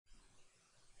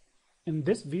In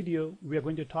this video, we are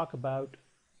going to talk about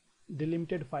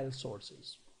delimited file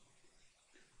sources.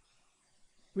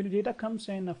 When the data comes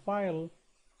in a file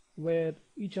where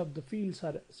each of the fields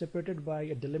are separated by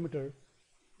a delimiter,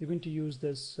 you're going to use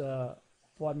this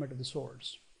format of the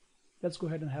source. Let's go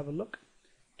ahead and have a look.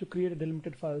 To create a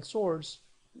delimited file source,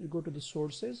 you go to the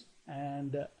sources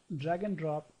and drag and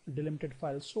drop a delimited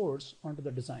file source onto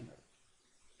the designer.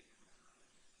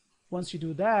 Once you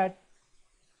do that,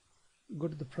 go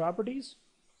to the properties,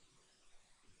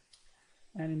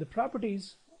 and in the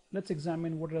properties, let's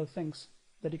examine what are the things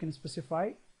that you can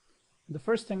specify. The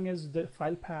first thing is the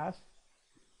file path.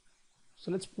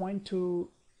 So let's point to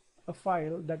a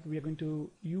file that we are going to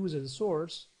use as a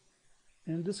source.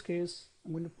 And in this case,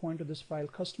 I'm going to point to this file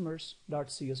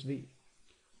customers.csv.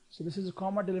 So this is a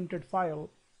comma delimited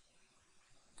file.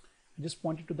 I just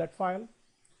pointed to that file,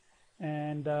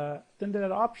 and then there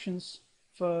are options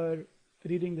for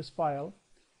reading this file.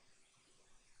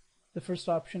 The first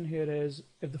option here is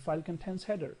if the file contains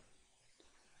header.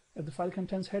 If the file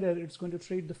contains header, it's going to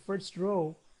treat the first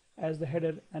row as the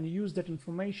header and use that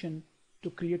information to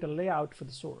create a layout for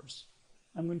the source.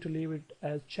 I'm going to leave it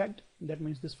as checked. That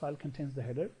means this file contains the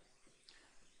header.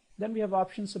 Then we have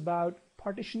options about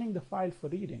partitioning the file for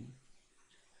reading.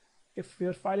 If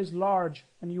your file is large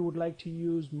and you would like to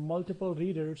use multiple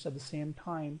readers at the same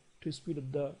time to speed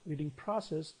up the reading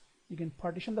process, you can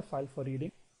partition the file for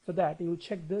reading. For that, you will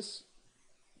check this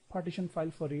partition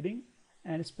file for reading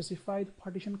and specify the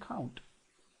partition count.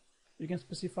 You can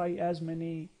specify as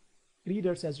many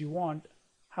readers as you want.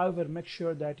 However, make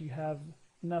sure that you have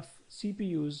enough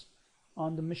CPUs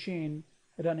on the machine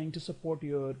running to support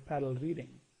your parallel reading.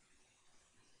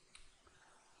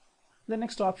 The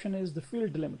next option is the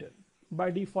field delimited. By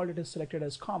default, it is selected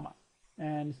as comma,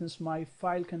 and since my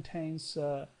file contains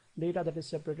data that is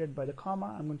separated by the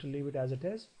comma, I'm going to leave it as it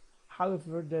is.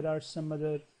 However, there are some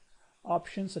other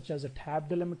options such as a tab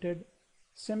delimited,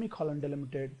 semicolon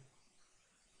delimited,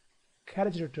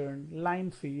 carriage return,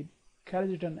 line feed,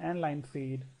 carriage return and line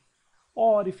feed,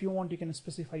 or if you want, you can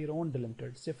specify your own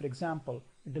delimiter. Say for example,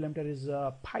 a delimiter is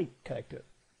a pipe character.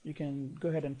 You can go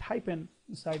ahead and type in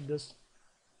inside this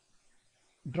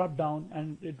drop down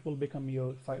and it will become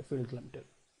your field delimiter.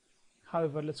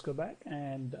 However, let's go back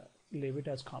and leave it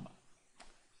as comma.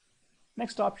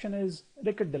 Next option is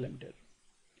record delimiter.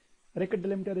 Record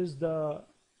delimiter is the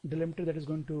delimiter that is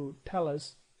going to tell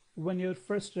us when your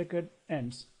first record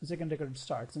ends, second record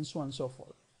starts, and so on and so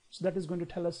forth. So that is going to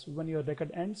tell us when your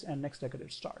record ends and next record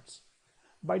it starts.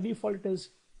 By default, it is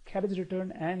carriage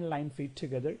return and line feed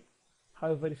together.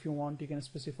 However, if you want, you can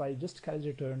specify just carriage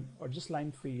return or just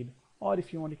line feed, or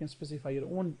if you want, you can specify your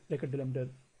own record delimiter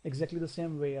exactly the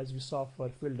same way as we saw for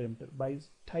field delimiter by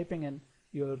typing in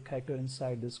your character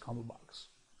inside this combo box.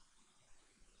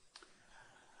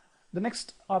 The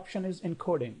next option is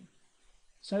encoding.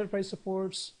 Centerprise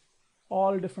supports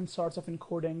all different sorts of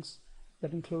encodings.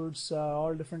 That includes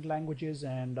all different languages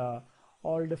and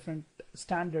all different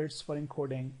standards for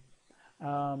encoding.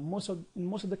 In most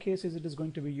of the cases, it is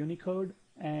going to be Unicode,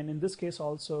 and in this case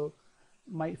also,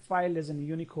 my file is in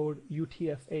Unicode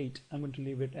UTF-8. I'm going to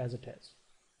leave it as it is.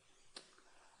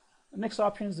 The next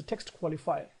option is the text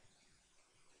qualifier.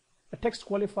 A text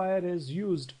qualifier is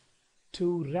used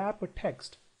to wrap a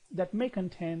text that may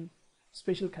contain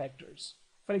special characters.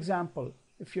 For example,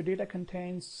 if your data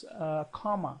contains a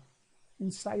comma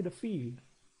inside a field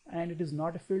and it is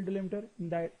not a field delimiter,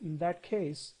 in that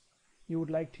case, you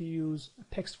would like to use a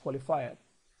text qualifier.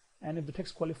 And if the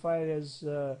text qualifier is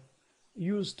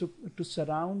used to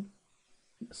surround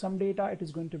some data, it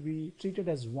is going to be treated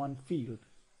as one field.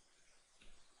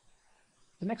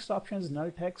 The next option is null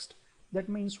text. That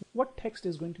means what text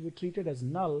is going to be treated as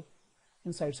null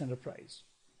inside Centerprise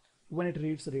when it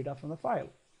reads the data from the file.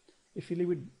 If you leave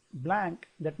it blank,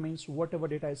 that means whatever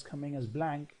data is coming as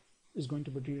blank is going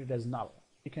to be treated as null.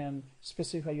 You can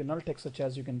specify your null text, such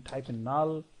as you can type in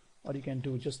null, or you can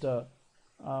do just a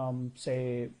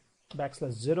say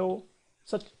 \0.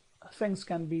 Such things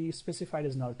can be specified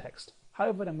as null text.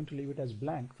 However, I'm going to leave it as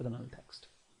blank for the null text.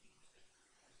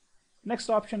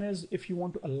 Next option is if you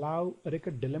want to allow a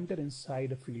record delimiter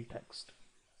inside a field text.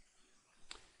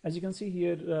 As you can see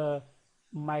here,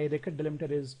 my record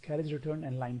delimiter is carriage return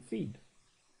and line feed.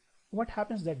 What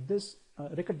happens that this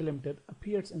record delimiter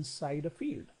appears inside a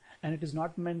field, and it is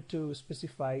not meant to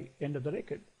specify end of the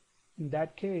record. In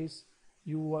that case,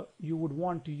 you would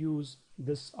want to use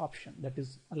this option, that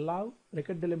is allow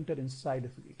record delimiter inside a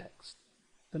field text.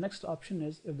 The next option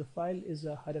is if the file is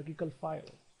a hierarchical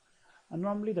file. And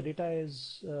normally the data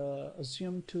is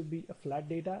assumed to be a flat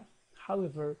data.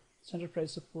 However, Centerprise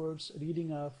supports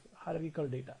reading of hierarchical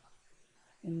data.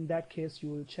 In that case, you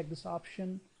will check this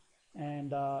option,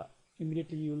 and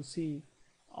immediately you will see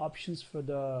options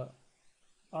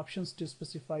to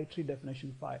specify tree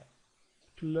definition file.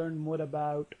 To learn more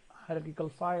about hierarchical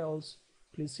files,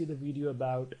 please see the video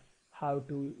about how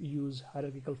to use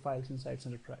hierarchical files inside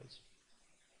Centerprise.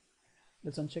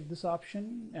 Let's uncheck this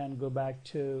option and go back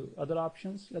to other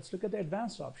options. Let's look at the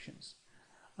advanced options.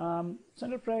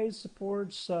 Centerprise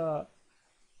supports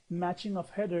matching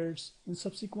of headers in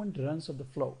subsequent runs of the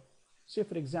flow. Say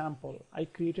for example, I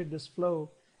created this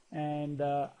flow and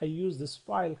I use this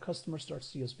file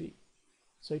customers.csv.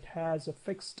 So it has a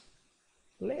fixed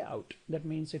layout. That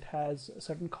means it has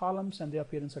certain columns and they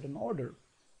appear in certain order.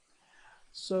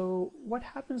 So what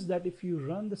happens that if you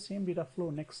run the same data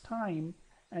flow next time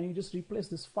and you just replace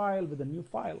this file with a new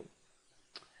file,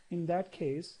 in that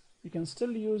case you can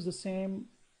still use the same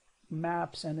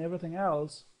maps and everything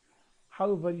else.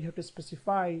 However, you have to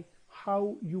specify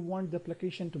how you want the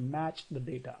application to match the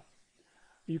data.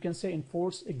 You can say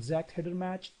enforce exact header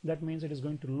match. That means it is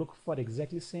going to look for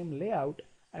exactly same layout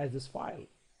as this file.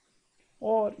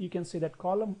 Or you can say that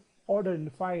column order in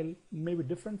the file may be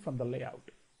different from the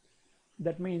layout.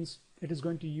 That means it is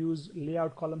going to use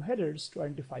layout column headers to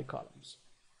identify columns.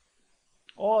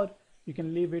 Or you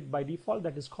can leave it by default,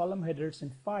 that is column headers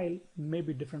in file may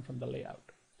be different from the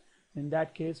layout. In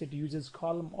that case, it uses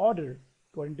column order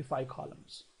to identify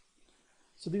columns.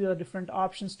 So these are different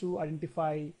options to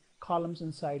identify columns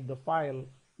inside the file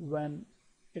when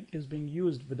it is being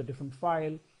used with a different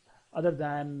file other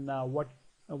than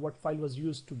what file was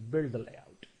used to build the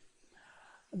layout.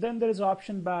 Then there is an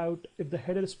option about if the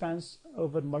header spans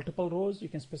over multiple rows, you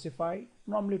can specify.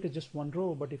 Normally it is just one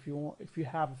row, but if you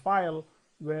have a file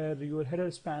where your header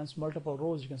spans multiple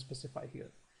rows, you can specify here.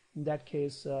 In that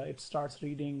case, it starts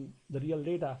reading the real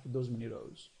data for those many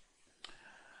rows.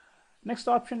 Next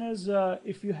option is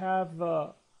if you have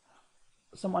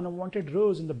some unwanted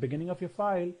rows in the beginning of your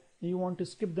file and you want to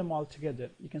skip them all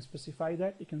together, you can specify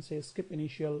that. You can say skip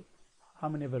initial how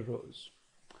many ever rows.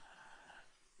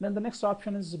 Then the next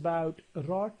option is about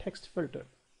raw text filter.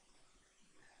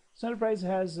 Centerprise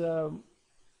has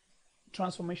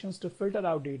transformations to filter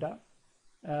out data,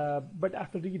 but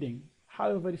after reading.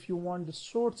 However, if you want the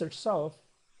source itself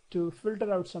to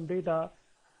filter out some data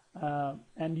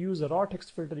and use a raw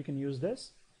text filter, you can use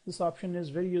this. This option is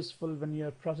very useful when you're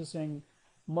processing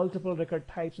multiple record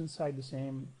types inside the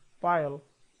same file,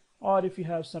 or if you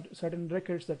have certain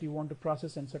records that you want to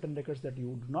process and certain records that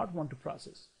you do not want to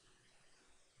process.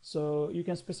 So you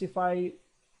can specify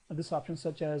this option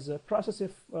such as process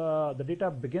if the data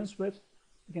begins with,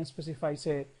 you can specify,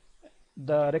 say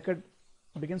the record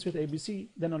begins with ABC,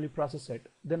 then only process it,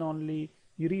 then only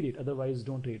you read it, otherwise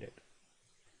don't read it.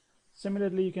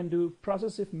 Similarly, you can do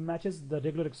process if matches the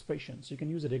regular expression. So you can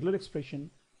use a regular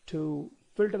expression to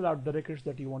filter out the records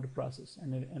that you want to process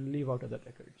and leave out other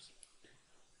records.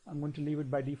 I'm going to leave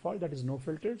it by default, that is no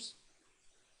filters.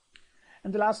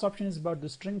 And the last option is about the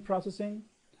string processing.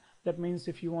 That means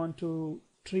if you want to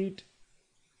treat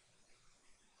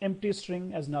empty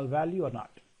string as null value or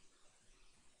not.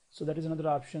 So that is another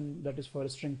option that is for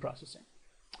string processing.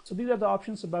 So these are the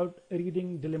options about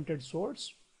reading delimited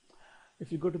source.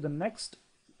 If you go to the next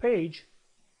page,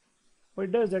 what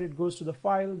it does is that it goes to the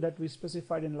file that we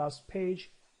specified in last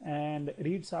page and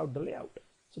reads out the layout.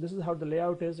 So this is how the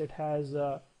layout is. It has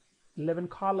 11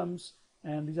 columns,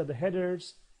 and these are the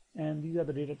headers, and these are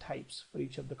the data types for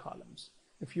each of the columns.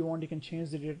 If you want, you can change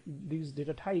these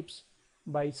data types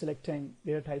by selecting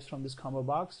data types from this combo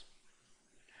box.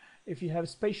 If you have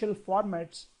special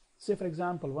formats, say for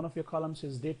example, one of your columns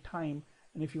is date time,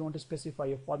 and if you want to specify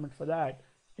a format for that,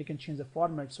 you can change the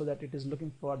format so that it is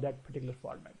looking for that particular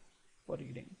format for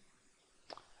reading.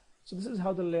 So this is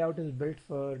how the layout is built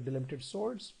for delimited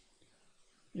source.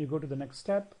 You go to the next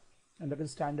step, and that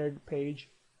is standard page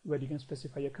where you can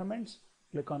specify your comments.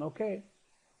 Click on OK,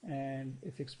 and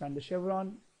if you expand the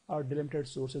chevron, our delimited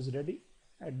source is ready.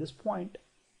 At this point,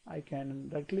 I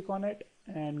can right click on it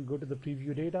and go to the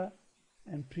preview data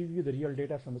and preview the real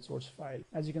data from the source file.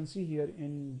 As you can see here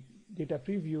in data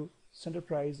preview,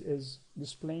 Centerprise is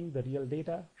displaying the real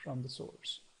data from the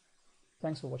source.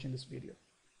 Thanks for watching this video.